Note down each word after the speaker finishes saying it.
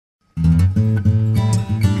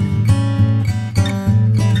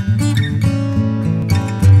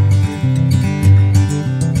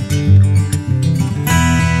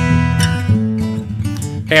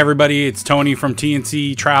Hey everybody, it's Tony from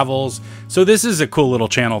TNC Travels. So this is a cool little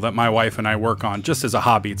channel that my wife and I work on just as a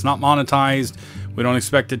hobby. It's not monetized. We don't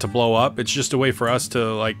expect it to blow up. It's just a way for us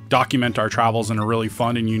to document our travels in a really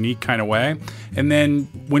fun and unique kind of way. And then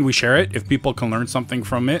when we share it, if people can learn something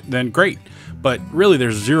from it, then great. But really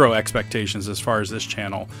there's zero expectations as far as this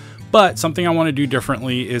channel. But something I want to do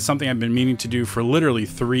differently is something I've been meaning to do for literally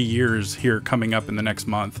 3 years here coming up in the next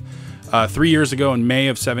month. 3 years ago in May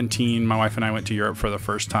of 17, my wife and I went to Europe for the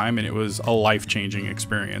first time, and it was a life-changing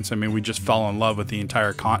experience. I mean, we just fell in love with the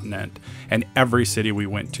entire continent and every city we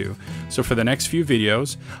went to. So for the next few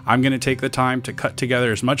videos, I'm going to take the time to cut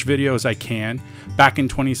together as much video as I can. Back in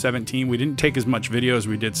 2017, we didn't take as much video as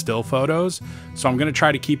we did still photos, so I'm going to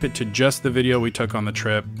try to keep it to just the video we took on the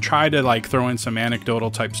trip. Try to throw in some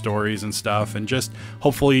anecdotal type stories and stuff, and just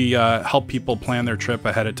hopefully help people plan their trip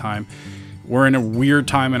ahead of time. We're in a weird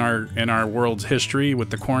time in our world's history with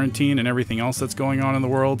the quarantine and everything else that's going on in the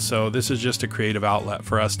world. So this is just a creative outlet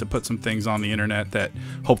for us to put some things on the internet that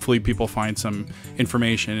hopefully people find some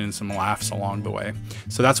information and some laughs along the way.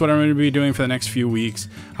 So that's what I'm going to be doing for the next few weeks.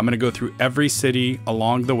 I'm going to go through every city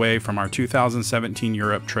along the way from our 2017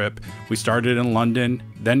 Europe trip. We started in London,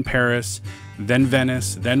 then Paris, then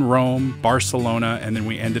Venice, then Rome, Barcelona, and then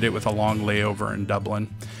we ended it with a long layover in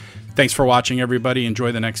Dublin. Thanks for watching, everybody.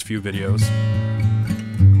 Enjoy the next few videos.